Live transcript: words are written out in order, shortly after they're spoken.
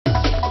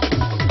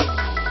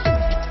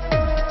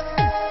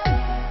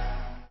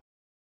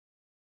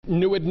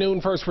New at noon,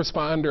 first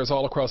responders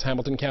all across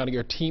Hamilton County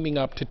are teaming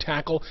up to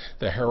tackle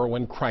the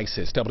heroin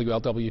crisis.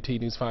 WLWT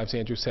News 5's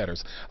Andrew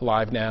Setters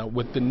live now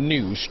with the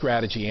new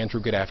strategy.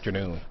 Andrew, good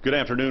afternoon. Good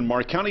afternoon,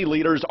 Mark. County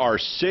leaders are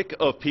sick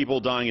of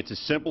people dying. It's as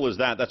simple as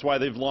that. That's why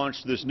they've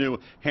launched this new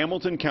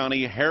Hamilton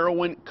County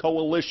Heroin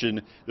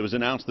Coalition that was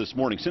announced this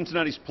morning.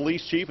 Cincinnati's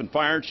police chief and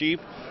fire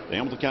chief, the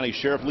Hamilton County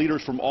sheriff,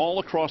 leaders from all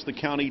across the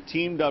county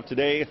teamed up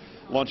today,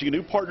 launching a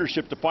new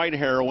partnership to fight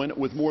heroin,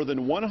 with more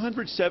than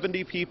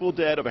 170 people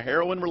dead of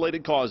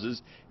heroin-related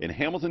causes in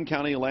Hamilton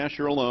County last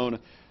year alone.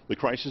 The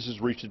crisis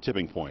has reached a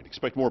tipping point.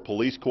 Expect more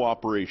police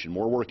cooperation,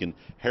 more work in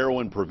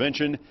heroin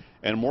prevention,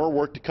 and more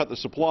work to cut the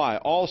supply.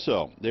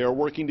 Also, they are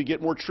working to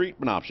get more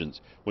treatment options.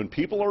 When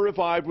people are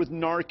revived with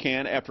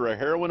Narcan after a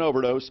heroin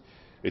overdose,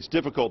 it's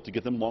difficult to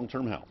get them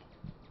long-term help.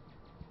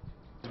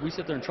 We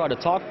sit there and try to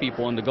talk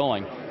people into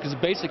going, because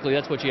basically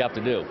that's what you have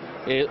to do.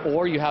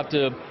 Or you have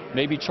to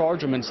maybe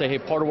charge them and say, hey,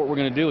 part of what we're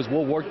going to do is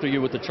we'll work through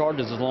you with the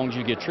charges as long as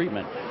you get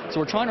treatment. So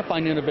we're trying to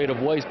find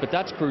innovative ways, but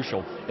that's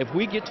crucial. If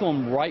we get to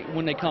them right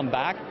when they come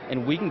back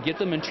and we can get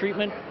them in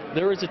treatment,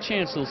 there is a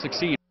chance they'll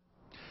succeed.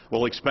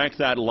 We'll expect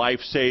that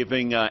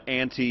life-saving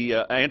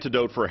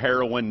antidote for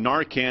heroin,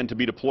 Narcan, to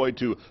be deployed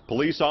to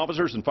police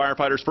officers and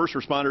firefighters, first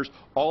responders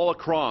all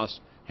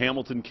across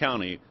Hamilton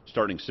County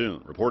starting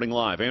soon. Reporting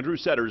live, Andrew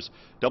Setters,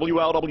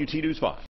 WLWT News 5.